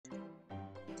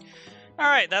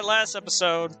Alright, that last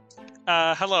episode...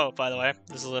 hello, by the way.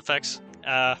 This is FX.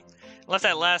 Left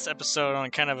that last episode on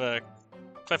kind of a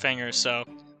cliffhanger, so...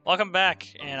 Welcome back,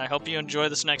 and I hope you enjoy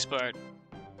this next part.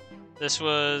 This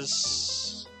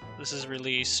is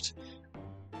released...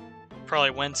 probably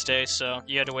Wednesday, so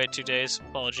you had to wait 2 days.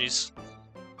 Apologies.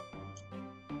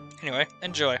 Anyway,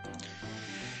 enjoy.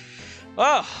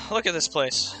 Oh, look at this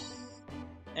place.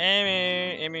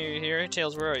 Amy, you here?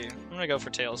 Tails, where are you? I'm gonna go for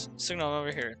Tails. Signal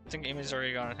over here. I think Amy's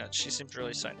already gone ahead. She seems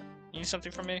really excited. You need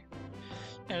something from me?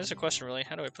 Yeah, there's a question really.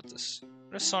 How do I put this?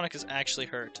 What if Sonic is actually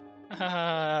hurt? It's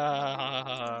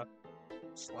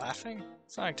laughing?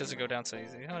 Sonic doesn't go down so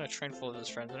easy. He's on a train full of his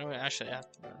friends. I know what actually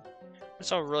happened.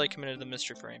 It's all really committed to the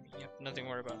mystery for Amy. You have nothing to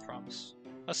worry about, I promise.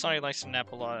 Sonic likes to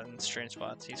nap a lot in strange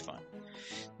spots. He's fine.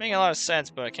 Making a lot of sense,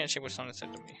 but I can't shake what Sonic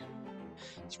said to me.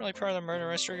 Is it really part of the murder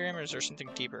mystery game, or is there something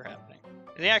deeper happening?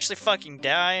 Is he actually fucking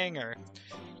dying, or...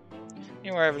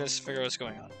 Any more evidence to figure out what's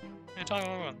going on? I'm talking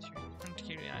about you. I'm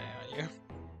keeping an eye on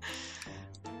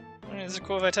you. Is it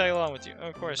cool if I tag along with you? Oh,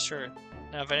 of course, sure.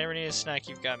 Now, if I ever need a snack,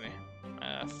 you've got me.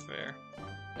 Fair.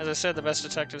 As I said, the best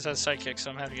detectives have sidekicks,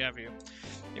 so I'm happy to have you.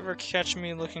 You ever catch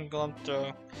me looking glum,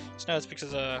 though? No, it's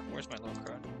because, where's my love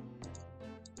card?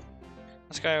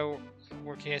 This guy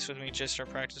working haste with me just our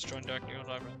practice joined Dr.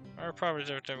 Our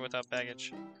property without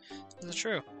baggage. Is it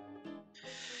true?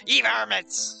 Eve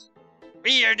Armits! What are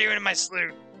you doing in my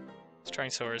sloot? He's trying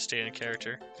so hard to stay in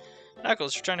character.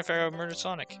 Knuckles, you're trying to figure out who murdered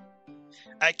Sonic.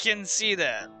 I can see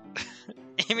that.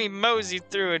 Amy moseyed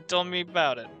through and told me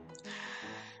about it.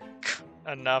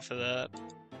 Enough of that.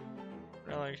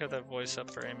 Really got that voice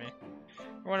up for Amy.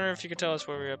 I wonder if you could tell us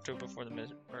what we were up to before the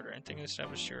murder. Anything to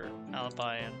establish your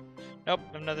alibi and... Nope,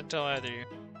 I have nothing to tell either of you.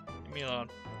 Leave me alone.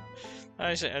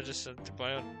 I just said,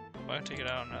 why don't take it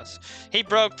out on us? He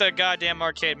broke the goddamn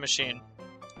arcade machine.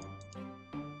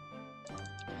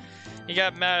 He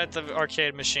got mad at the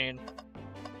arcade machine.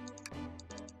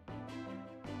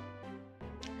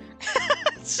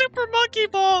 Super Monkey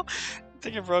Ball! I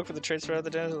think it broke with the transfer out of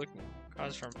the dance.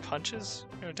 Cause from punches?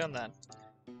 Who would have done that?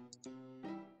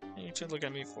 You should look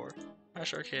at me for.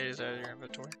 Trash arcade is out of your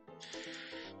inventory.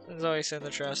 There's always in the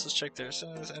trash. Let's check there.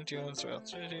 So there's empty ones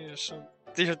throughout.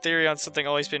 Your theory on something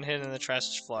always been hidden in the trash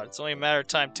is flawed. It's only a matter of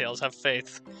time, Tails. Have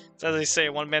faith. It's as they say,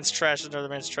 one man's trash is another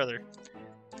man's treasure.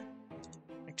 I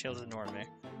think Tails ignored me.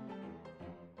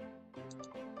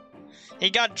 He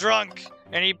got drunk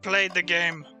and he played the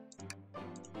game.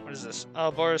 What is this?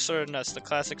 Oh, Boris Sword Nuts, the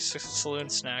classic saloon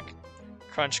snack.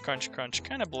 Crunch, crunch, crunch.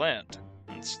 Kind of bland.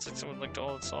 It's like someone licked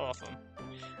all its off him.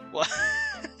 What?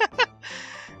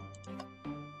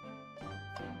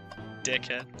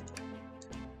 Dickhead.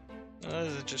 Oh, that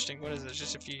is interesting. What is this?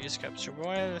 Just a few use cups.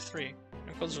 Why are there 3?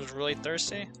 Knuckles was really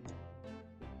thirsty?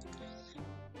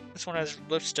 This one has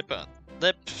lipstick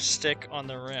on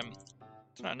the rim.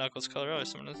 It's not Knuckles' color. Oh,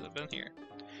 someone has been here.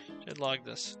 Should log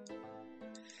this.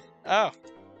 Oh.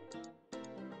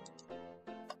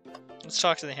 Let's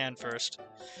talk to the hand first.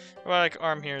 The robotic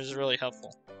arm here is really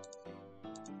helpful.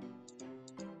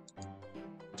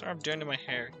 What's the arm doing to my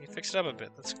hair? You fixed it up a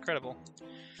bit. That's incredible.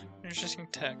 Interesting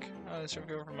tech. Oh, this will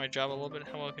go over my job a little bit.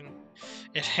 How well can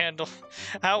it handle?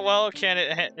 How well can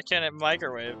it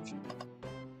microwave?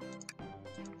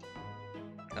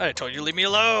 I told you to leave me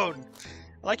alone.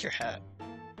 I like your hat.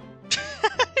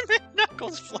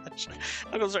 Knuckles blush.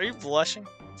 Knuckles, are you blushing?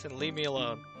 I said, leave me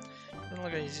alone. Doesn't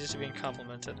look like he's used to being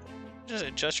complimented. Just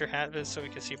adjust your hat a bit so we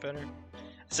can see better. I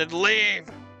said, leave!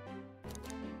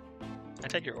 I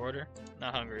take your order.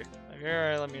 Not hungry. If you're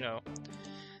alright, let me know.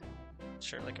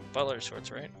 Sure, like a butler of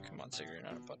sorts, right? Come on, Sigurd, you're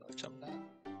not a butler. Tell me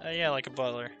that. Yeah, like a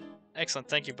butler. Excellent,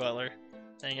 thank you, butler.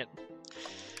 Dang it.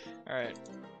 Alright.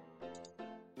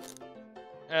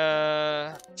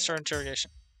 Start interrogation.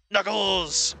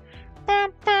 Knuckles!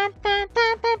 Bum, bum, bum,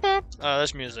 bum, bum, bum. Oh,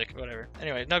 that's music. Whatever.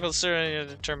 Anyway, Knuckles certainly to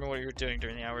determine what you were doing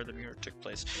during the hour the murder took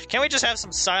place. Can't we just have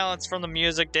some silence from the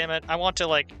music, damn it? I want to,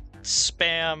 like,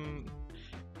 spam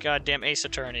goddamn Ace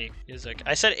Attorney music.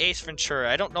 I said Ace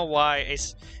Ventura. I don't know why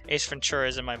Ace Ventura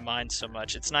is in my mind so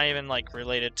much. It's not even, like,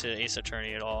 related to Ace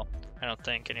Attorney at all. I don't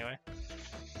think, anyway.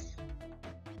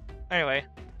 Anyway.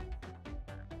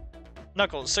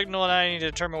 Knuckles, Signal and I need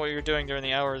to determine what you were doing during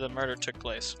the hour the murder took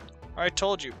place. I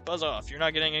told you, buzz off. You're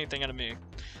not getting anything out of me.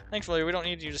 Thankfully, we don't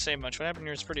need you to say much. What happened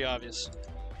here is pretty obvious.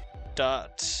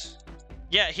 Dot.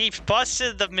 Yeah, he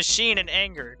busted the machine in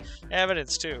anger.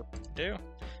 Evidence, too. Do?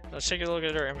 Let's take a look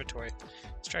at our inventory.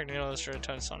 Let's try to know this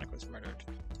time Sonic was murdered.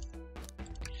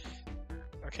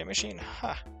 Okay, machine.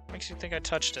 Ha! Makes you think I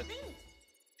touched it.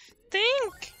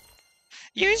 Think!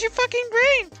 Use your fucking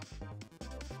brain!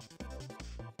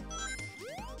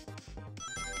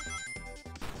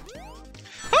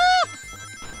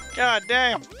 God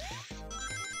damn!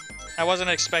 I wasn't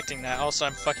expecting that. Also,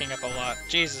 I'm fucking up a lot.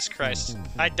 Jesus Christ.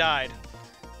 I died.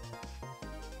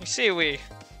 You see, you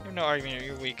have no argument,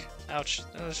 you're weak. Ouch.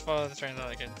 Let's follow the train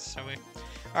like it. So we.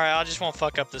 Alright, I just won't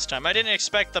fuck up this time. I didn't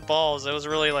expect the balls. I was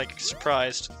really, like,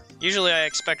 surprised. Usually I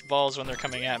expect balls when they're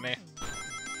coming at me.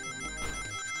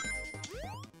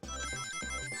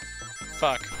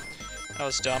 Fuck. That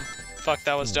was dumb. Fuck,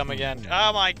 that was dumb again.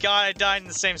 Oh my god, I died in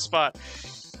the same spot.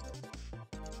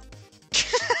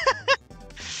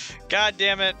 God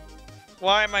damn it.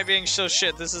 Why am I being so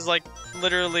shit? This is, like,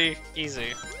 literally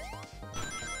easy.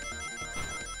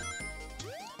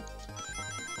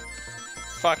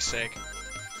 Fuck's sake.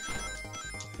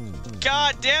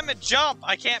 God damn it, jump!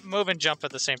 I can't move and jump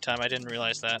at the same time. I didn't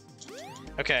realize that.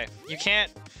 Okay, you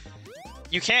can't.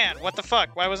 You can! What the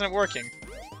fuck? Why wasn't it working?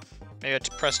 Maybe I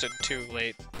pressed it too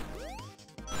late.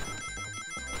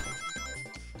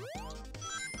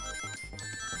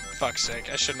 Fuck's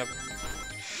sake, I shouldn't have.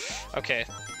 Okay.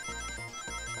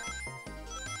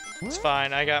 It's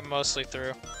fine, I got mostly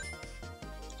through.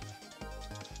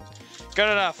 Good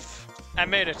enough! I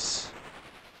made it!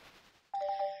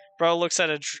 Bro looks at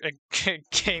a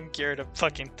Game Gear to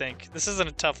fucking think. This isn't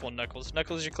a tough one, Knuckles.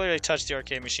 Knuckles, you clearly touched the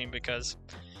arcade machine because...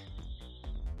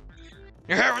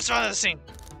 your hair was on the scene!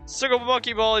 Single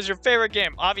Monkey Ball is your favorite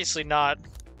game. Obviously not.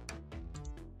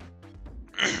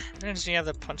 Didn't you have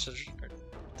the punches,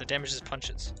 the damages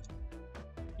punches?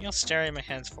 You all staring at my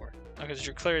hands for? Because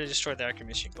you clearly destroyed the arcade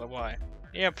machine, but why?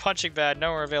 Yeah, punching bad,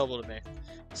 nowhere available to me.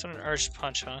 It's not an urged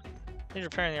punch, huh? Maybe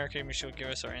repairing the arcade machine will give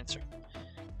us our answer.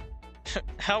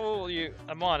 How will you?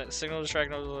 I'm on it. Signal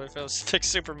distract no fails. Fix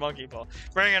Super Monkey Ball.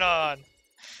 Bring it on!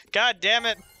 God damn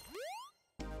it!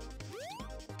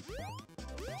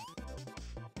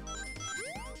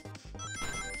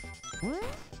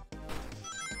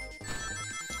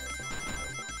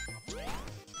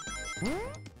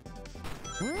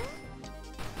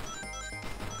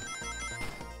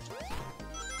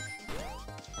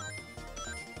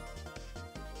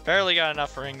 Barely got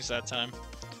enough rings that time.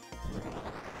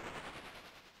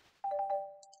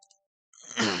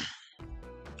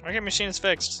 Arcade machine is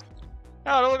fixed.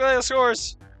 Oh, look at that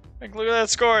scores! Like, look at that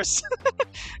scores!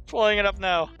 Pulling it up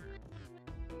now.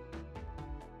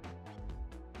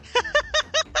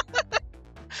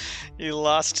 You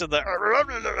lost to the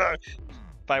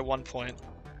by 1 point.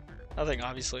 Nothing,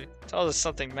 obviously. Tell us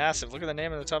something massive. Look at the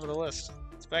name at the top of the list.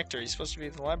 It's Vector. He's supposed to be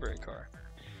the library car.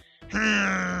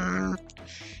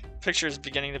 Picture is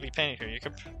beginning to be painted here. You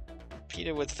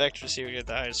competed with Vector to see who get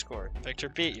the highest score. Vector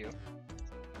beat you.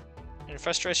 In your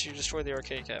frustration, you destroyed the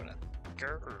arcade cabinet.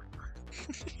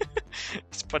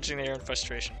 He's punching the air in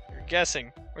frustration. You're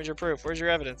guessing. Where's your proof? Where's your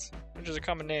evidence? There's a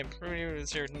common name. Prove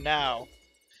it's here now.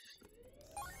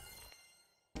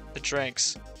 The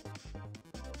drinks.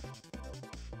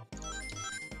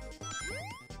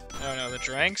 Oh no, the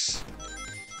drinks?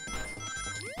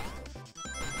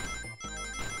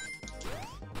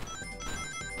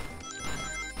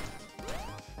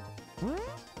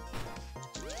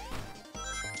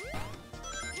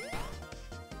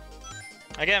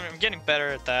 Again, I'm getting better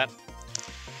at that.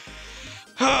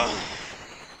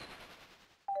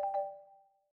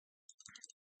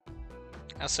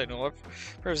 I'll say no. What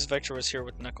proves Vector was here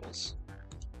with Knuckles?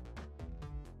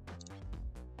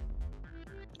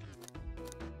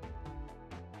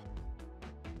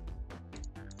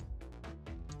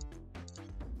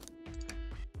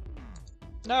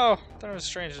 No! I thought it was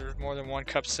strange there was more than one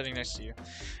cup sitting next to you.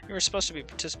 You were supposed to be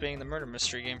participating in the murder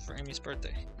mystery game for Amy's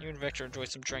birthday. You and Vector enjoyed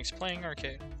some drinks playing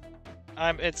arcade.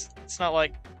 It's not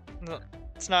like...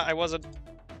 It's not, I wasn't...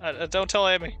 don't tell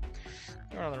Amy.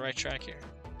 You're on the right track here.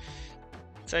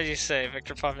 So as you say,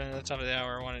 Victor popped in at the top of the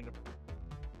hour wanting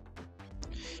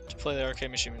to play the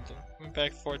arcade machine with him. We went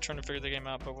back and forth trying to figure the game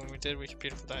out, but when we did, we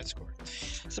competed for the high score.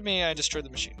 So me, I destroyed the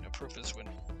machine. No proof of this win.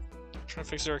 Trying to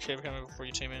fix the arcade coming before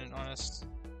you came in and honest.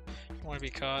 Don't want to be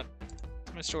caught.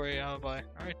 It's my story, alibi.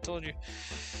 Alright, told you.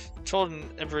 Told an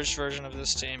abridged version of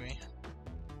this to Amy.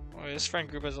 Boy, this friend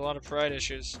group has a lot of pride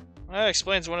issues. Well, that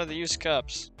explains one of the used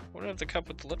cups. What if the cup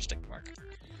with the lipstick mark?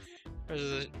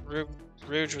 There's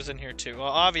Rouge was in here too. Well,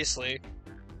 obviously,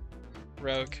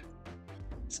 Rogue.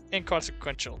 It's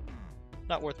inconsequential.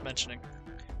 Not worth mentioning.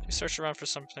 She searched around for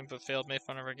something but failed, made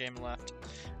fun of her game and left.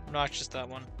 Obnoxious, that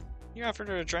one. You offered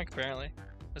her a drink, apparently.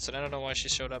 Listen, I don't know why she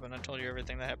showed up, and I told you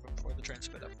everything that happened before the train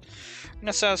sped up. I'm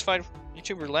not satisfied. You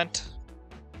two relent.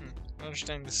 I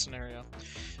understand this scenario.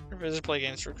 Revisit to play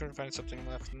games, we couldn't find something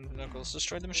left, and Knuckles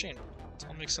destroyed the machine. It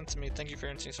all makes sense to me. Thank you for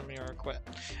answering some of your requests.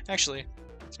 Actually,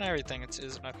 it's not everything, it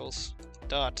is Knuckles.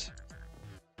 Dot.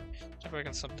 Check back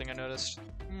on something I noticed.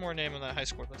 One more name on that high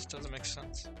score list doesn't make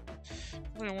sense.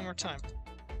 Look at it one more time.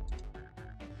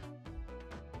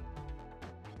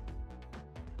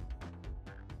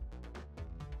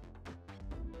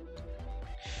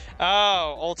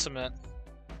 Oh, Ultimate.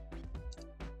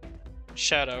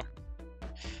 Shadow.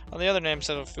 Well, the other names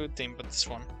have a food theme, but this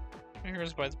one. Here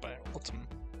goes by Ultimate.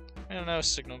 I don't know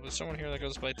Signal, but someone here that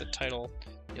goes by the title,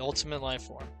 the Ultimate Life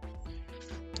Form.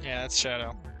 Yeah, that's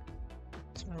Shadow.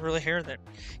 Someone really here that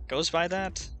goes by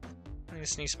that? Nothing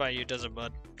sneaks by you, does it,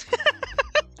 bud?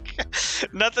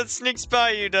 Nothing sneaks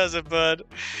by you, does it, bud?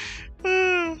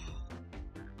 Alright,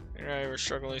 we're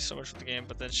struggling so much with the game,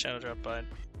 but then Shadow dropped by.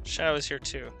 Shadow is here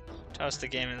too. Tossed the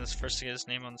game and was first to get his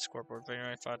name on the scoreboard, but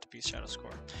I fought to beat Shadow's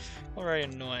score. All very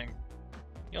annoying.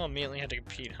 You all immediately had to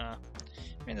compete, huh?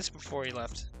 I mean this before you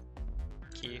left.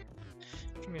 Key.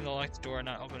 You mean to lock the door and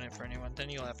not open it for anyone. Then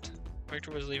you left.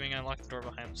 Victor was leaving and I locked the door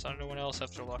behind him, so I don't know what else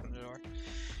after locking the door.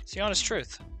 It's the honest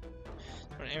truth.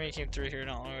 When Amy came through here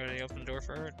not long ago, did he open the door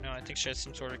for her? No, I think she has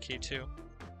some sort of key too.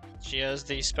 She has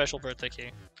the special birthday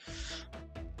key.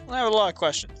 Well, I have a lot of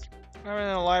questions. I'm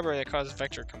in the library that caused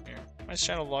Vector to come here. Why is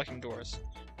Shadow locking doors?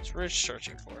 What's Rich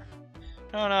searching for?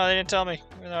 Oh no, they didn't tell me,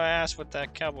 even though I asked with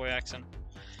that cowboy accent.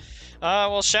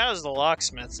 Well, Shadow's the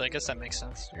locksmith, so I guess that makes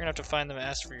sense. You're gonna have to find them and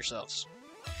ask for yourselves.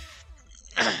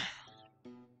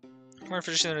 More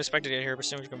efficient than expected to get here, but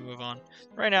soon we're gonna move on.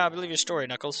 Right now, I believe your story,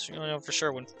 Knuckles. You only know for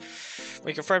sure when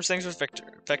we confirm things with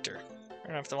Vector. Right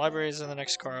now, if the library is in the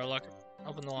next car, I'll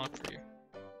open the lock for you.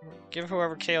 Give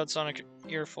whoever KO'd Sonic an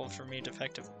earful for me,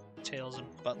 Defective Tails and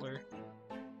Butler.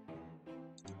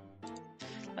 I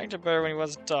liked it better when he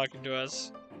wasn't talking to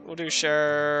us. We'll do,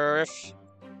 Sheriff.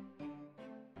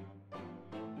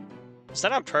 Is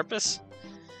that on purpose?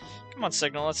 Come on,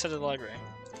 Signal, let's head to the library.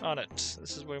 On it.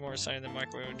 This is way more exciting than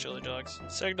microwave and chili dogs.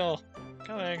 Signal!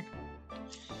 Coming!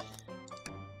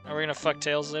 Are we gonna fuck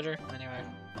Tails later? Anyway.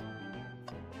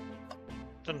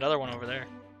 There's another one over there.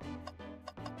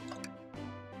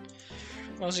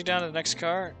 Mosey down to the next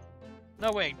car.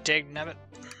 No way, dig nabbit.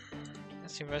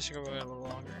 Let's see if I should go a little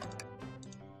longer.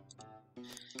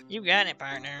 You got it,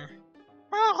 partner.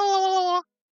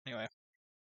 Anyway.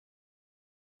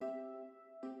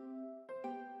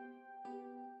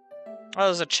 Oh,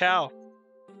 there's a Chow.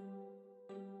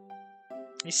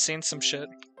 He's seen some shit.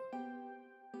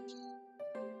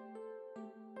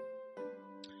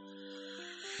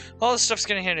 All this stuff's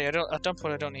getting handy. I dump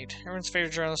what I don't need. Everyone's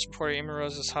favorite journalist reporter, Amy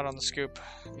Rose, is hot on the scoop.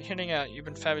 You're hitting out. You've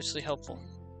been fabulously helpful.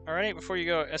 Alright, before you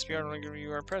go, SBR will give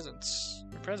you our presents.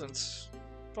 Your presents.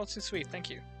 Both too sweet, thank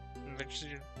you.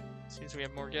 Seems we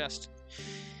have more guests.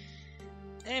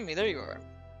 Amy, there you are.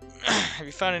 Have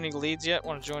you found any leads yet?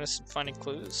 Want to join us in finding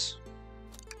clues?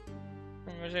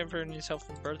 Has ever needs help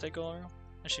from birthday girl?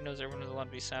 And she knows everyone is allowed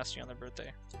to be sassy on their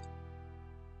birthday.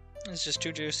 It's just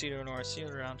too juicy to ignore. See you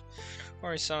around. Don't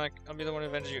worry, Sonic. I'll be the one to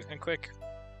avenge you. And quick.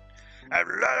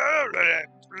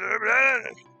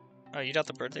 Oh, you got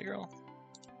the birthday girl?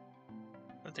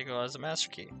 Birthday girl has the master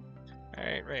key.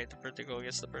 Alright, right. The birthday girl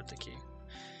gets the birthday key.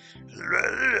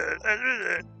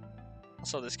 I'll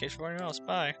sell this case for anyone else.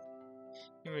 Bye.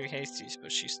 You may be hasty,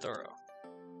 but she's thorough.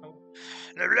 Oh.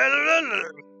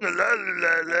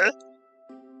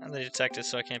 I'm the detective,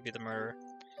 so I can't be the murderer.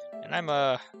 And I'm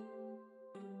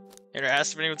here to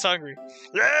ask if anyone's hungry.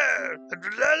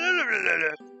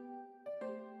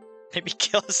 Maybe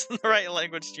kill us in the right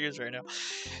language to use right now.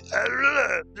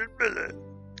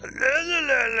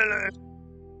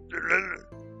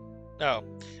 Oh.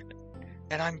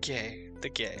 And I'm gay. The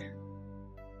gay.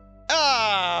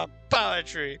 Ah!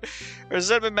 Poetry!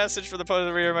 Resentment message for the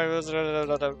poet reader.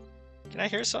 Can I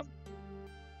hear some?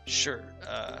 Sure.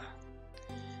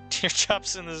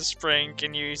 Teardrops in the spring.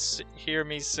 Can you hear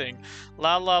me sing?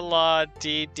 La la la,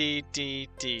 D D D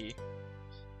D.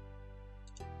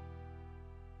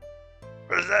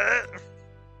 Was that it?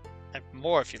 And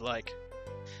more if you like.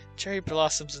 Cherry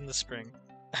blossoms in the spring.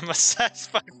 I'm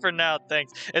satisfied for now,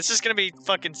 thanks. It's just gonna be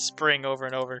fucking spring over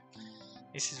and over.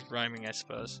 At least he's rhyming, I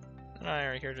suppose. And I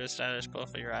are here to establish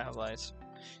both of your highlights.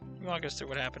 You walk us through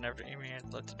what happened after Amy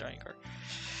had left the dining car.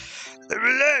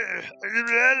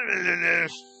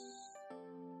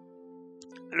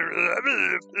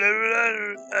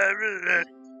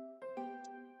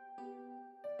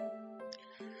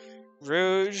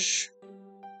 Rouge,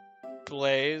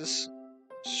 Blaze,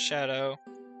 Shadow,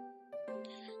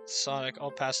 Sonic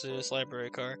all passed through this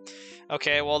library car.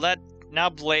 Okay, well that now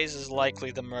Blaze is likely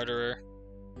the murderer.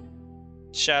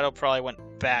 Shadow probably went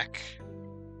back.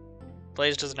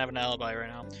 Blaze doesn't have an alibi right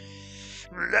now.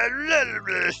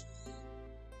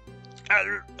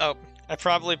 Oh, I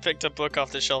probably picked a book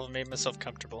off the shelf and made myself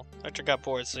comfortable. Hector got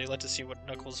bored, so he let to see what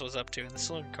Knuckles was up to in the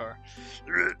saloon car.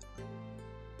 Where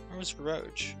was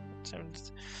Roach? Standing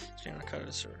on the car of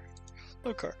the saloon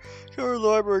car. She got her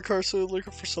library car, so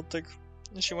looking for something.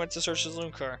 And she went to search the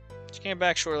saloon car. She came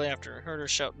back shortly after. Heard her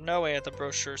shout, "No way!" at the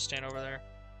brochure stand over there.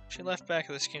 She left back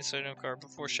of the saloon car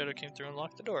before Shadow came through and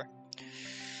locked the door.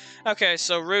 Okay,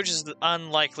 so Rouge is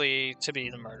unlikely to be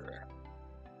the murderer.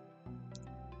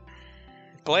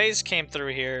 Blaze came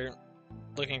through here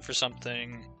looking for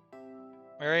something.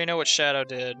 I already know what Shadow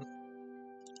did. I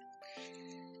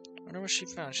wonder what she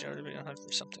found. She already been on hunt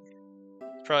for something.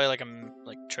 Probably like a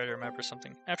treasure map or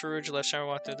something. After Rouge left, Shadow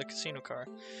walked through the casino car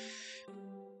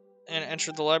and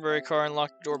entered the library car and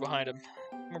locked the door behind him.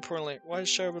 More importantly, why has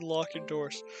Shadow been locking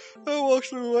doors? I walked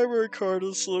through the library car to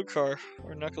the saloon car,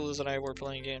 where Knuckles and I were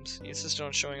playing games. He insisted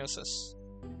on showing us this.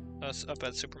 Us up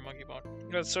at Super Monkey Ball.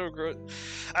 That's so gross.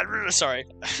 I'm really sorry.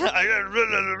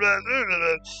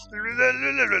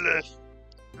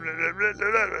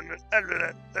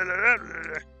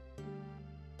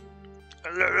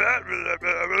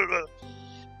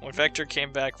 When Vector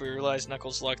came back, we realized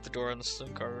Knuckles locked the door on the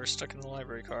saloon car. We were stuck in the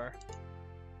library car.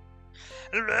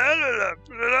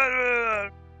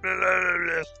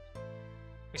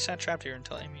 We sat trapped here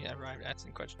until Amy arrived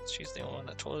asking questions. She's the only one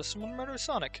that told us someone murdered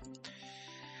Sonic.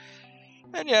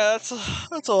 And yeah,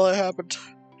 that's all that happened.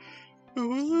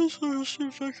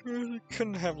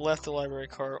 Couldn't have left the library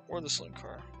car or the saloon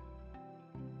car.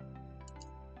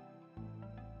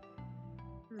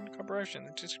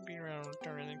 Corporation, just being around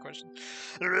during any questions.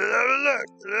 You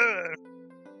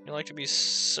like to be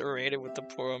serrated with the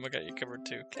poor Oma got you covered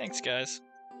too. Thanks, guys.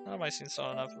 None of my scenes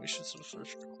saw enough. We should search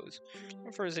for clues.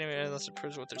 Look for anything unless it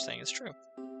proves what they're saying is true.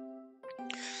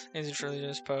 Easy to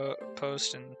just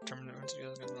post and determine the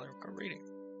reading.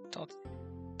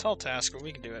 Tall task, but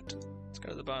we can do it. Let's go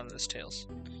to the bottom of this Tails.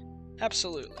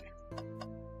 Absolutely.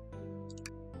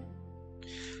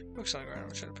 Books on the ground.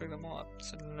 We should have picked them all up.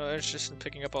 So no, it's just in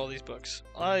picking up all these books.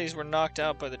 A lot of these were knocked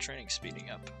out by the training speeding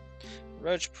up.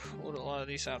 Roach pulled a lot of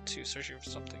these out too, searching for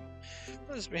something.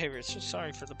 What is this behavior? It's just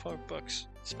sorry for the books.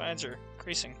 Spines are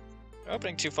increasing. They're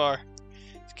opening too far.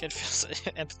 This kid feels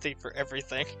empathy for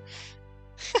everything.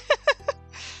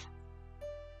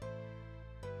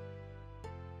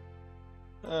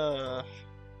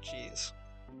 Jeez.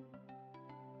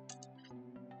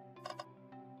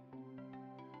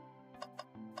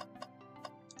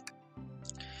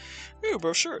 Ooh,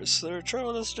 brochures. There are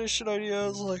travel destination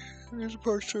ideas like here's a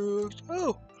park tour.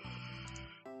 Oh!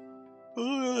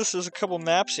 Ooh, this is a couple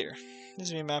maps here. This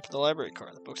is a map of the library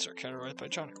car. The books are categorized by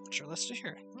genre. Sure, let's do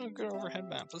here. Oh, good overhead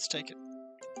map. Let's take it.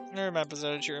 Another map is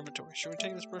added to your inventory. Should we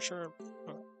take this brochure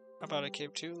about a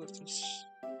cave too? Let's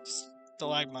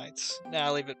stalagmites.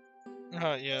 Nah, leave it.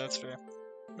 Oh, yeah, that's fair.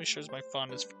 Make sure it's my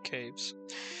fondness for caves.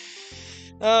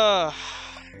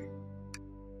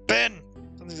 Ben!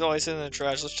 Something's always in the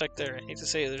trash. Let's check there. I hate to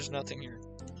say it, there's nothing here.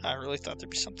 I really thought there'd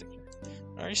be something here.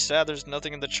 Are you sad there's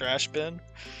nothing in the trash bin?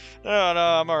 No,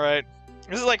 I'm alright.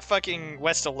 This is like fucking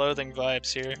West of Loathing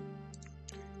vibes here.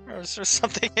 Or is there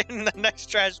something in the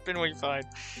next trash bin we find?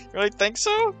 You really think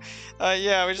so?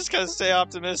 Yeah, we just gotta stay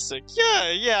optimistic.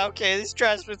 Yeah, okay, these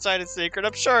trash bins hide a secret,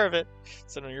 I'm sure of it.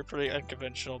 So no, you're pretty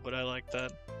unconventional, but I like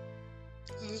that.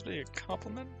 Is this be a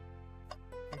compliment?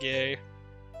 Yay.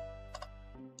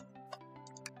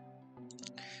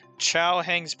 Chow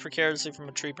hangs precariously from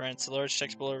a tree branch. The large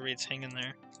text below reads, "Hang in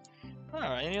there."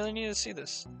 Alright, I really need to see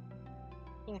this.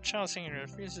 Little Chow's hanging there.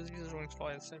 Refuses to use his wings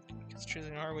fly. Because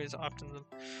choosing our way is often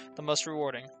the most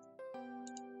rewarding.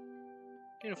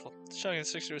 Beautiful. Chow can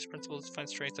stick to his principles to find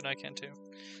strength, and I can too.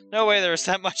 No way there was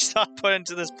that much thought put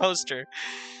into this poster.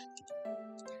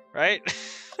 Right?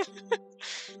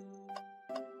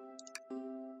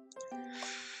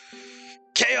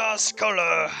 Chaos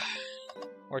Cola!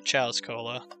 Or Chow's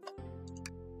Cola.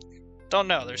 Don't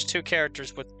know, there's two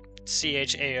characters with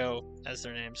CHAO as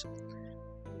their names.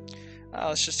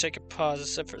 Let's just take a pause and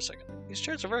sit for a second. These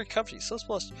chairs are very comfy, so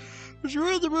plus. But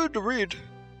you're in the mood to read.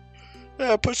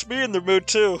 Yeah, it puts me in the mood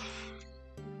too.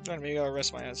 Join me, I'll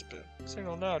rest my eyes a bit.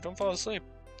 Signal no, don't fall asleep.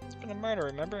 It's been a murder,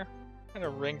 remember? I had a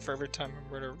ring for every time a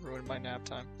murder ruined my nap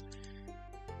time.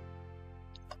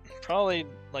 Probably,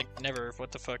 like, never.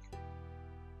 What the fuck?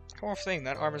 One more thing,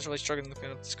 that arm is really struggling to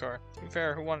clean up this car. To be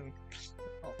fair, who wanted...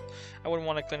 Oh, I wouldn't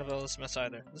want to clean up all this mess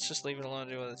either. Let's just leave it alone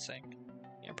and do what it's saying.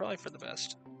 Yeah, probably for the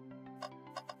best.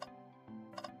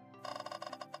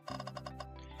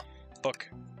 Book.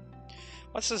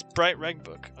 What's this bright red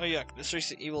book? Oh yeah, this is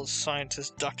the evil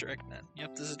scientist Dr. Eggman.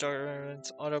 Yep, this is Dr.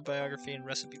 Eggman's autobiography and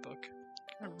recipe book.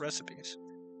 What kind of recipes?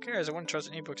 Who cares? I wouldn't trust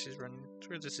any books he's written. It's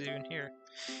weird this is even here.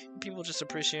 People just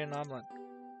appreciate an omelet.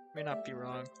 May not be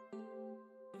wrong.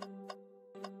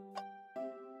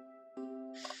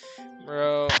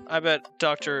 Bro, I bet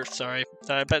Dr.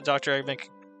 Egg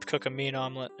cook a mean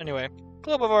omelet. Anyway,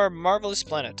 globe of our marvelous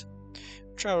planet.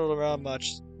 Traveled around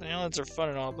much. The islands are fun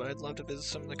and all, but I'd love to visit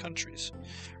some of the countries.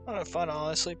 A lot of fun,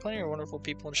 honestly. Plenty of wonderful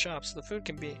people and shops. The food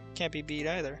can't be beat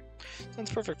either.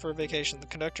 Sounds perfect for a vacation. The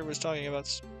conductor was talking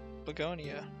about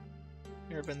Begonia.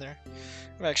 Never been there.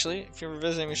 Actually, if you're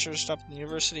visiting, be sure to stop at the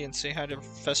university and say hi to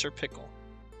Professor Pickle.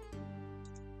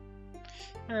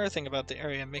 Everything about the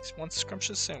area makes one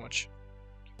scrumptious sandwich.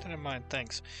 Keep that in mind,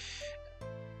 thanks.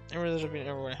 There's been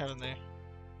everyone, haven't they?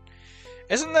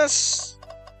 Is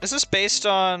this based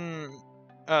on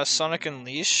Sonic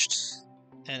Unleashed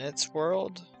and its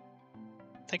world?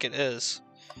 I think it is.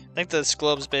 I think this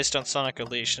globe's based on Sonic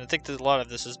Unleashed, and I think that a lot of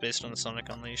this is based on Sonic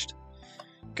Unleashed.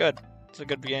 Good. It's a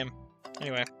good game.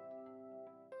 Anyway.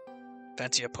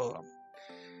 Fancy a poem.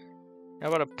 How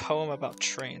about a poem about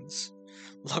trains?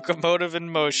 Locomotive in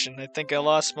motion. I think I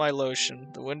lost my lotion.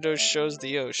 The window shows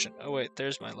the ocean. Oh wait,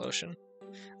 there's my lotion.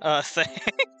 Thanks. I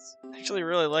actually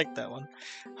really like that one.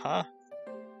 Huh?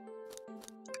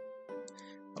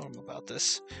 Poem about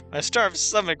this. My starved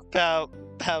stomach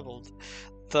babbled,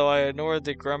 though I ignored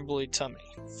the grumbly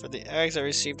tummy. For the eggs I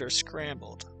received are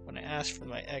scrambled. When I asked for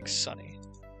my eggs sunny.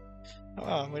 Oh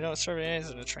wow, we don't serve any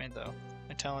eggs in a train though.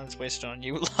 My talent is wasted on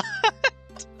you lot.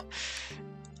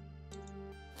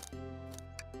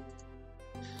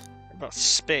 About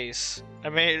space. I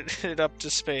made it up to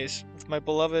space with my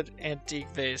beloved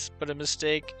antique vase, but a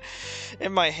mistake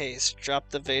in my haste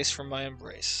dropped the vase from my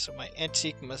embrace. So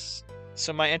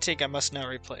my antique I must now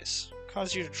replace. What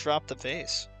caused you to drop the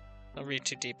vase? Don't read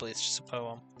too deeply, it's just a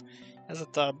poem.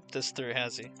 Hasn't thought this through,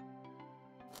 has he?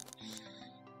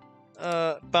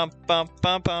 Bump.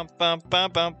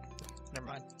 Never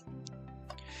mind.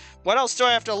 What else do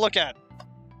I have to look at?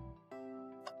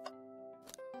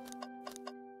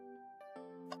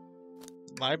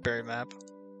 Library map.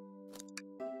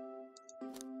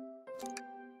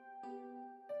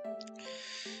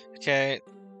 Okay.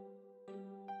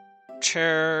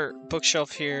 Chair,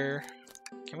 bookshelf here.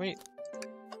 Can we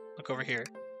look over here?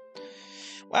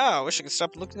 Wow, I wish I could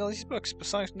stop looking at all these books, but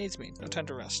Sonic needs me. No time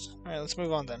to rest. Alright, let's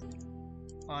move on then.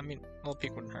 Well, I mean, a little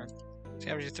peek wouldn't hurt.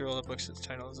 Scavenging through all the books, its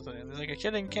title is like a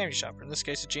kid in a candy shop, or in this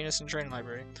case, a genius in a training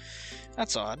library.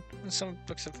 That's odd. Some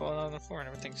books have fallen on the floor and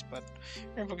everything's but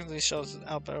every book on these shelves is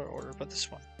out of order, but this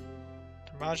one.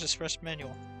 The Mirage Express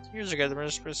Manual. Years ago, the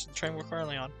Mirage Express train we're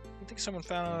currently on. I think someone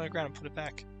found it on the ground and put it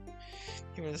back.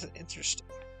 It was interesting.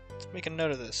 Let's make a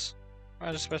note of this.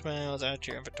 Mirage Express Manual is added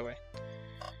to your inventory.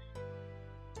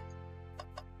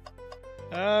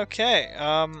 Okay,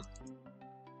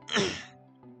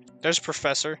 there's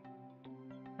Professor.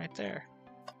 Right there.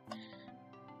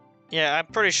 Yeah, I'm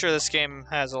pretty sure this game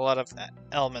has a lot of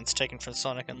elements taken from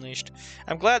Sonic Unleashed.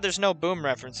 I'm glad there's no Boom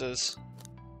references.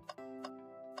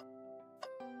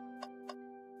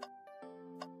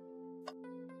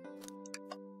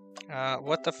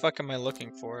 What the fuck am I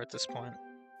looking for at this point?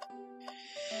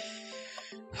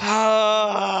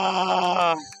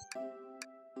 I'm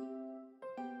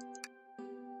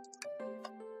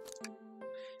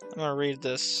gonna read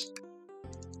this.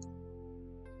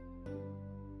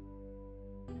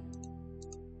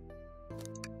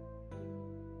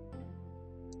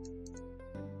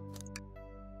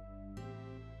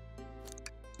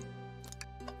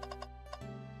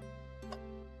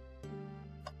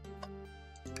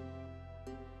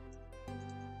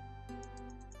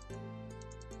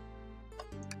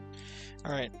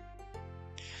 All right.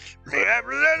 You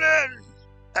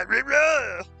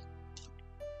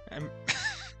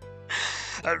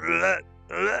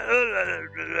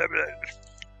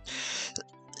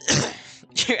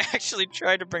actually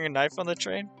tried to bring a knife on the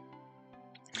train?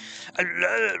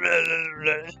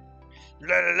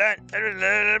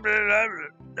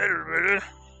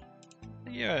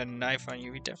 You had a knife on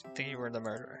you. We definitely think you were the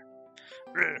murderer.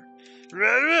 You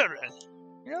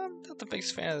know, I'm not the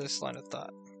biggest fan of this line of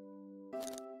thought.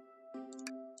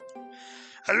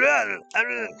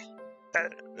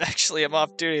 Actually, I'm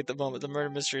off duty at the moment. The murder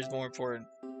mystery is more important.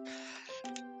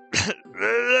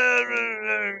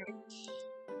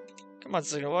 Come on,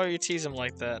 Signal. Why are you teasing him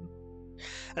like that?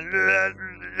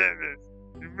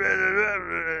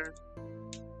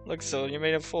 Look, so you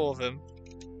made a fool of him.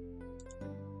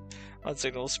 Come on,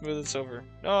 Signal. Smooth this over.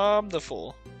 No, I'm the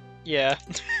fool. Yeah.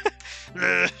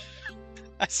 I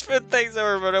smooth things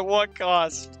over, but at what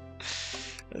cost?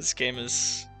 This game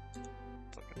is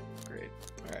fucking great.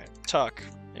 Alright, talk.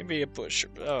 Maybe a bush.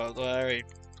 Oh, I already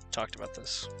talked about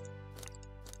this.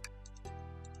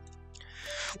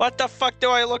 What the fuck do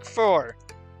I look for?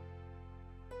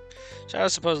 Shadow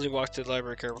supposedly walked to the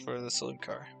library car before the saloon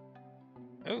car.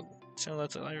 Oh, Shadow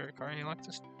left the library car and he locked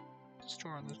the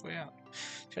store on his way out.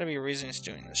 There's gotta be a reason he's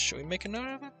doing this. Should we make a note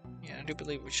of it? Yeah, I do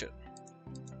believe we should.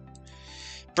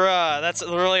 Bruh, that's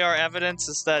really our evidence,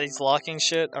 is that he's locking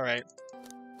shit? Alright.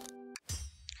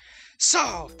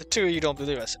 So, the two of you don't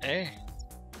believe us, eh?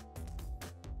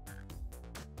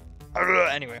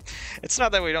 Anyway, it's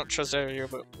not that we don't trust either of you,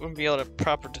 but we wouldn't be able to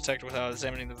properly detect without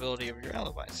examining the validity of your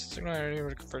alibis. Signal I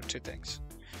would confirm two things.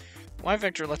 Why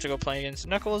Victor left to go play against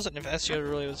Knuckles, and if Ezio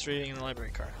really was reading in the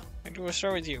library card. Victor, we'll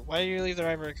start with you. Why did you leave the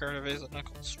library card and visit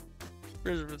Knuckles?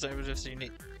 Here's the evidence you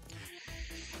need.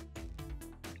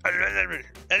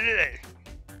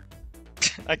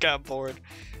 I got bored.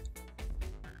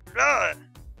 It's not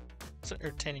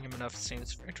entertaining him enough, it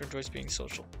seems. Victor enjoys being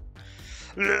social.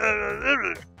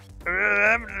 It's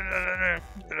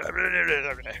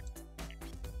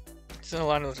in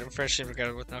line with the friendship we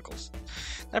got with Knuckles.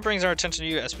 That brings our attention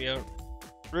to you, SBO.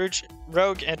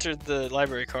 Rogue entered the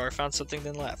library car, found something,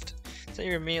 then left. So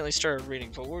you immediately started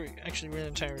reading, but we're actually reading the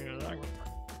entire reading of the library car.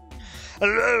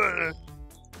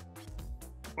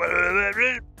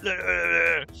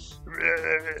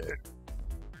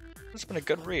 It's been a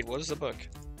good read. What is the book?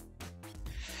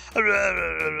 What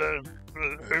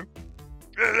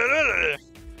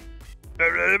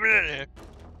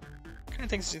kind of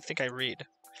things do you think I read? If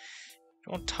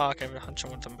you won't talk, I have a hunch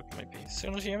on what the book might be. As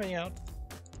soon as you have any out.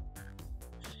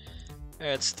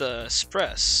 It's the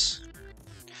Express.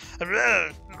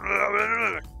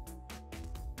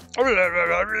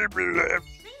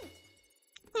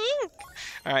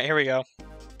 Alright, here we go.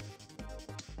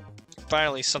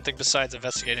 Finally, something besides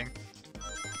investigating.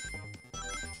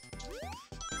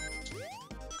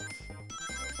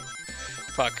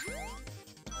 Fuck.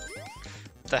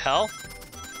 The hell?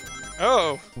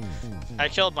 Oh! I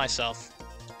killed myself.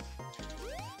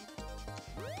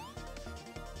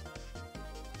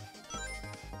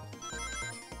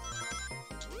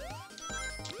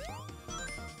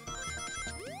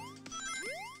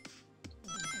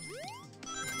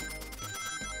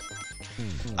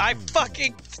 I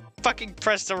fucking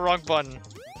pressed the wrong button.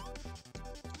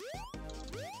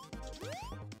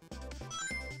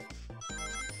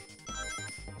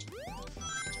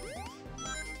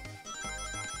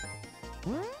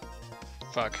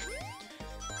 Fuck.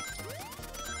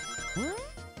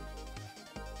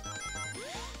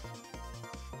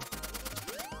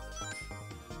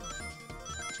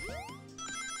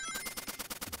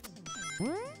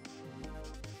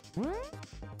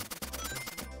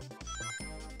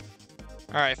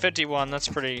 Alright, 51, that's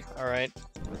pretty alright.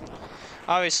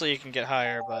 Obviously you can get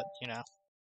higher, but, you know.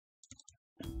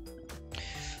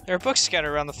 There are books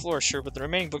scattered around the floor, sure, but the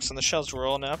remaining books on the shelves were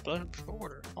all in alphabetical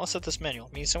order. I'll set this manual.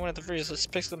 It means someone at the freeze list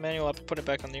picks the manual up and put it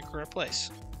back on the correct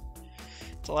place.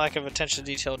 The lack of attention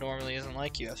to detail normally isn't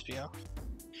like you, SPO.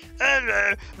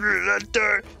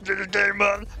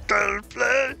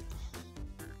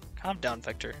 Calm down,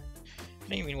 Vector. I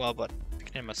know you mean well, but I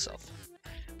can hear myself.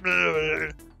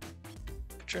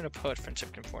 Picture in a poet,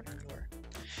 friendship conforming everywhere.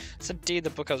 It's indeed the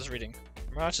book I was reading.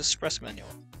 Mirage Express Manual.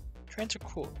 Trains are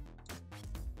cool.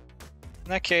 In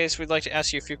that case, we'd like to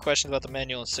ask you a few questions about the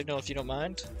manual and signal if you don't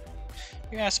mind.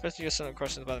 You can ask you some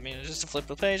questions about the manual just to flip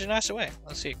the page and ask away.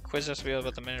 Let's see, quiz SBO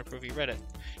about the manual to prove you read it.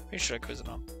 Maybe should I quiz it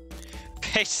on?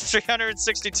 Page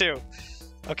 362!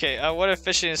 Okay, what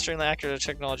efficient and extremely accurate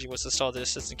technology was installed to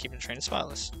assist in keeping the train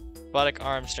spotless? Robotic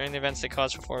arms. During the events they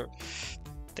cause before,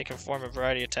 they can perform a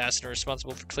variety of tasks and are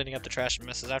responsible for cleaning up the trash and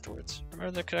messes afterwards.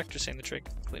 Remember the conductor saying the train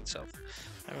can complete itself.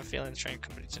 I have a feeling the train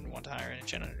company didn't want to hire any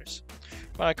janitors.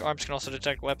 Robotic arms can also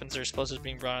detect weapons or explosives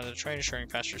being brought onto the train, ensuring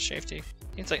passenger safety.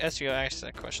 Seems like SVO asked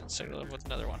that question, signal with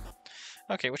another one.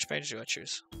 Okay, which page do I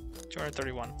choose?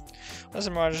 231. What is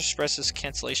the Mirage Express's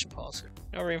cancellation policy?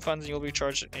 No refunds and you'll be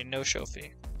charged a no-show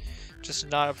fee. Just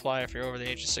does not apply if you're over the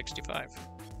age of 65.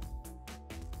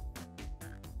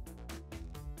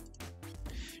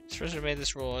 This person who made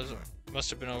this rule must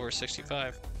have been over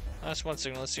 65. That's one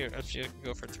signal. Let's see if you can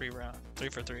go for 3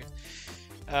 for 3.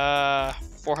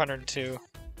 402.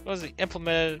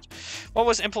 What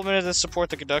was implemented to support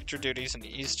the conductor duties and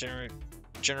ease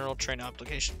general train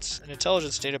obligations? An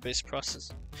intelligent data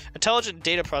processing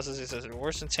system that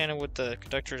works in tandem with the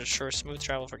conductor to ensure smooth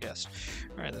travel for guests.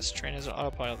 Alright, this train has an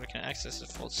autopilot that can access the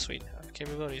full suite of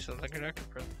capabilities of the conductor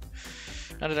present.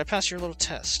 Now, did I pass your little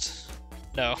test?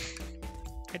 No.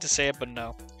 I hate to say it, but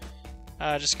no.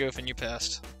 Just goof and you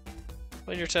passed.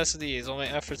 Played your test of these. All my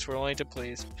efforts were only to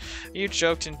please. You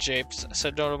joked and japed,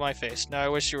 said no to my face. Now I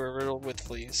wish you were riddled with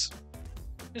fleas.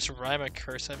 Just rhyme a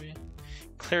curse at me.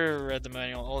 Clearly read the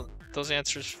manual. Those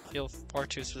answers feel far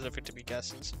too specific to be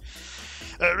guesses.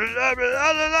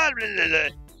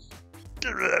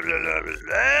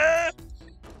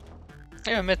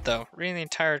 I admit, though, reading the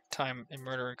entire time a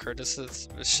murder occurred is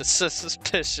just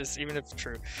suspicious, even if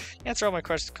true. You answer all my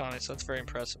questions calmly, so that's very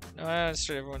impressive. No, I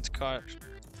understood everyone's caught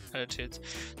attitudes.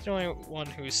 There's only one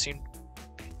who's seen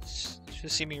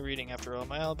me reading, after all.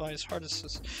 My alibi is hard to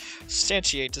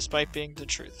substantiate, despite being the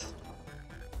truth.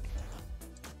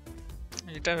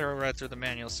 You done right through the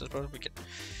manual, so suppose we could...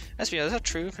 SBO, is that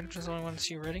true? Finch was the only one to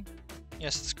see you reading?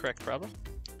 Yes, that's correct, Bravo.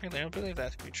 Frankly, I don't believe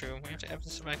that to be true. We have to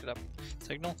evidence to back it up.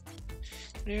 Signal?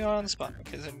 You are on the spot,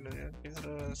 because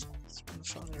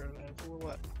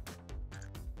what?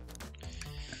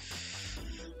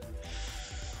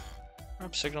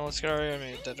 Up signal, let's get our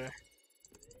enemy deader.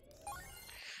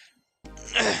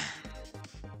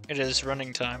 It is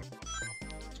running time.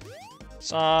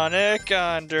 Sonic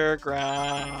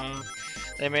Underground.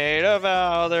 They made a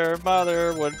vow their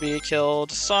mother would be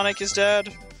killed. Sonic is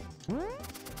dead.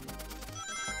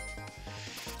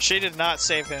 She did not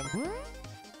save him.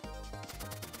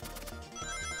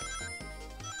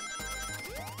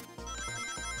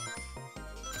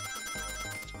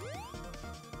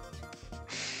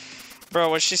 Bro,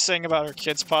 what she's saying about her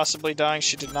kids possibly dying,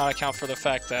 she did not account for the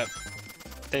fact that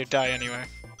they die anyway.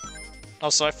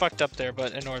 Also, I fucked up there,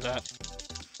 but ignore that.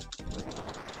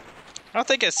 I don't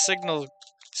think a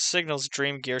Signal's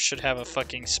Dream Gear should have a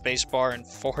fucking space bar and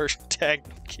 4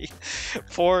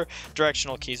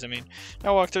 directional keys, I mean.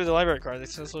 Now walk through the library card.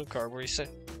 This is a little card. What do you say?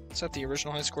 Is that the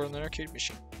original high score on the arcade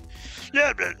machine?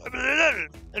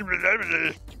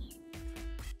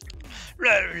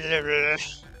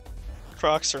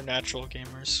 Crocs are natural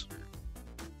gamers.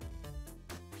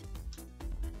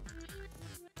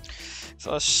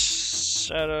 So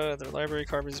Shadow, the library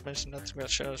card has mentioned nothing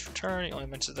about Shadow's return. He only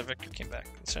mentions that Vector came back.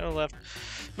 Shadow left.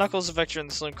 Knuckles, the Vector, in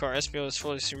the saloon car. SBO is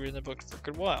fully reading the book for a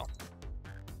good while.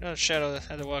 No, Shadow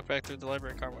had to walk back through the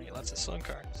library car when he left the saloon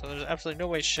car. So there's absolutely no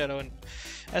way Shadow and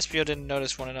SBO didn't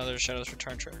notice one another Shadow's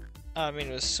return trip. I mean,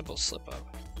 it was a simple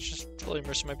slip-up. It's just fully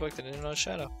immersed in my book that I didn't know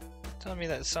Shadow. Telling me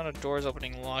that the sound of doors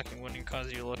opening and locking wouldn't cause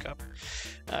you to look up.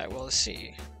 Alright, well, let's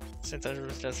see. Since that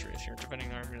was death if you're defending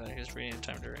the armor that he was reading in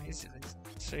time to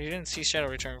so you didn't see Shadow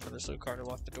return from the saloon car to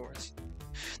lock the doors.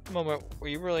 The moment, were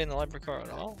you really in the library car at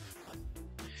all?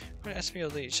 When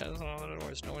SBO leads, Shadow's on all the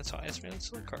doors, no one saw SBO in the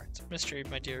saloon car. It's a mystery,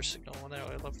 my dear Signal, one that I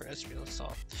would love for SBO to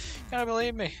solve. You gotta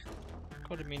believe me.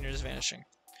 Cold demeanor is vanishing.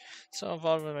 So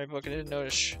involved with my book, I didn't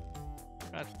notice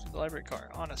at the library car.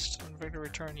 Honest. When Victor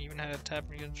returned, he even had a tap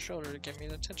me on the shoulder to get me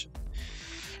the attention.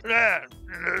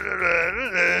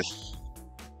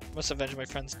 Must avenge my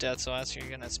friend's death, so I'll ask you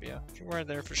again, SBO. If you weren't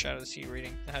there for Shadow to see you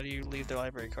reading, how do you leave the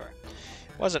library car?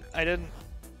 Wasn't. I didn't.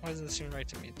 Why doesn't it seem right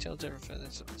to me? Tale different for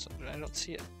this episode, but I don't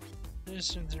see it. I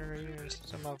just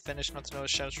somehow finished not to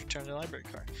notice Shadow's return to the library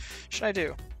car. What should I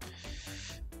do?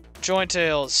 Join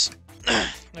Tails.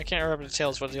 I can't remember the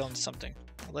Tails, but he'll own something.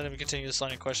 I'll let him continue this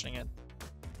line of questioning it.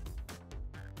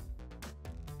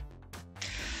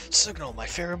 Signal, my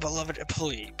fair and beloved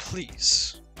employee,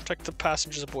 please. Protect the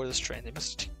passengers aboard this train. They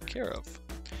must be taken care of.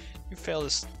 You fail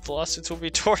this, the lawsuits will be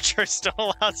torture. Don't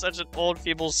allow such an old,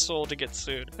 feeble soul to get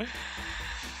sued.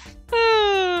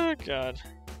 Oh, God.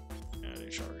 Yeah,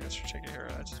 sure, I guess you're taking care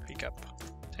of that. Just peek up.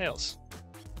 Tails.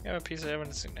 You have a piece of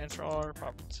evidence and answer all our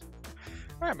problems.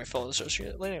 Alright, my fellow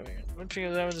associate. Anyway, one piece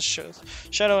of evidence shows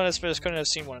Shadow and Espadis couldn't have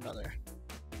seen one another.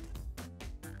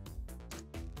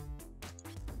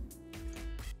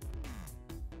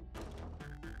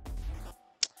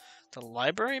 The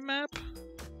library map?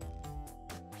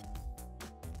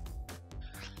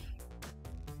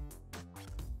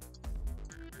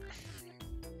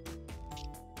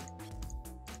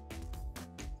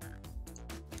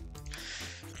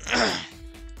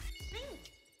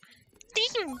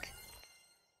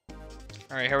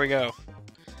 Alright, here we go.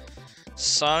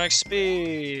 Sonic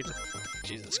speed!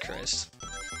 Jesus Christ.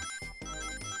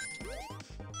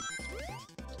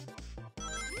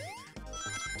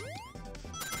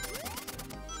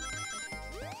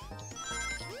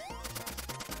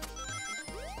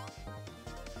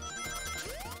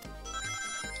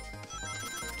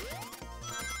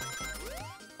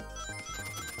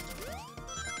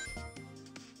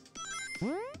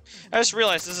 I just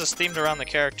realized this is themed around the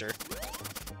character.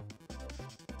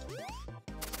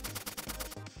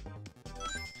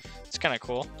 It's kind of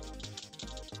cool.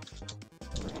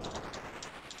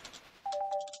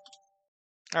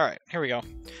 Alright, here we go.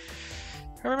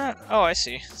 Oh, I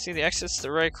see. See the exits,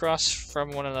 they're right across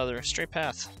from one another. Straight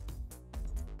path.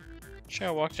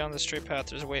 Shadow walk down the straight path.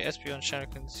 There's a way SBO and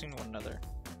Shadow can see one another.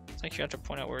 It's like you have to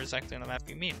point out where exactly on the map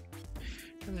you mean.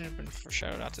 It would have been for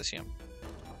Shadow not to see him.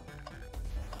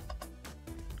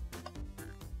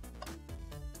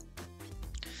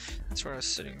 That's where I was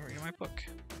sitting reading my book.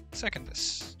 Second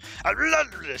this.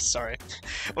 Sorry.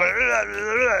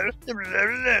 I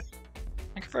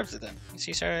confirmed to them. You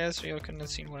see, Shadow and SBO couldn't have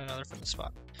seen one another from the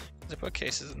spot. The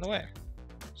bookcase is in the way.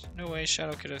 There's no way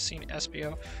Shadow could have seen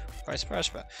SBO, or vice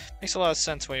versa. Makes a lot of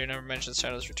sense why you never mentioned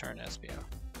Shadow's return to SBO.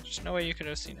 There's no way you could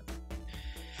have seen him.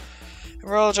 I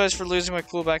apologize for losing my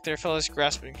cool back there, fellas,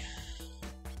 grasping,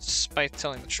 despite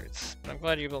telling the truth. But I'm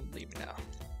glad you believe me now.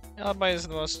 The alibi is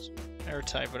the most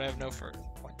airtight, but I have no further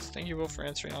points. Thank you both for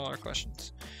answering all our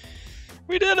questions.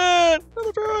 We did it!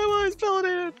 Another pair of allies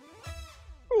validated!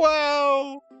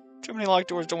 Wow! Too many locked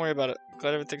doors, don't worry about it. I'm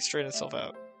glad everything straightened itself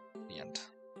out. The end.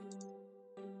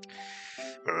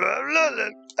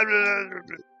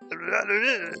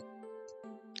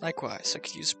 Likewise, I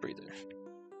could use a breather.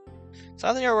 So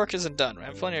I think our work isn't done. I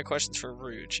have plenty of questions for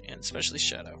Rouge, and especially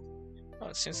Shadow. Oh,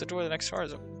 it seems the door to the next car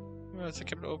is open. I must have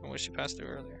kept it open when she passed through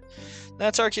earlier.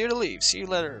 That's our cue to leave. See you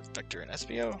later, Vector and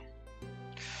SBO.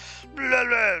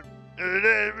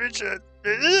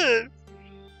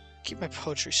 Keep my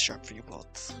poetry sharp for you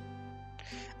both.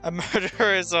 A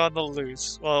murderer is on the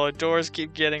loose, while the doors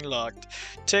keep getting locked.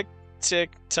 Tick,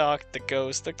 tick, tock, there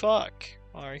goes the clock.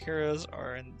 While our heroes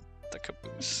are in the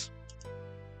caboose.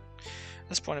 At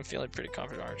this point, I'm feeling pretty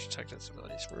confident in our detective's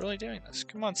abilities. We're really doing this.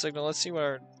 Come on, Signal. Let's see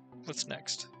what's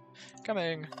next.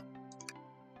 Coming.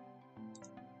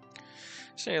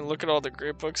 Say, look at all the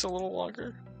great books a little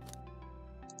longer.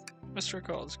 Mr.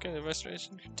 Calls. Okay, the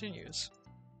investigation continues.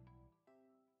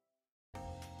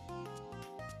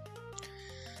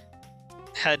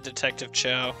 Head Detective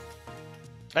Chow.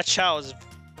 That Chow is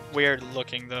weird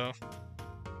looking, though.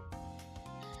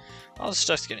 All this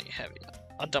stuff's getting heavy.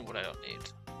 I'll dump what I don't need.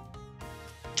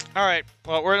 Alright,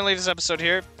 well, we're gonna leave this episode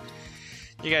here.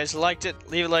 You guys liked it,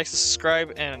 leave a like,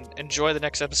 subscribe, and enjoy the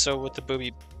next episode with the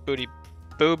booby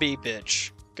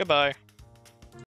bitch. Goodbye.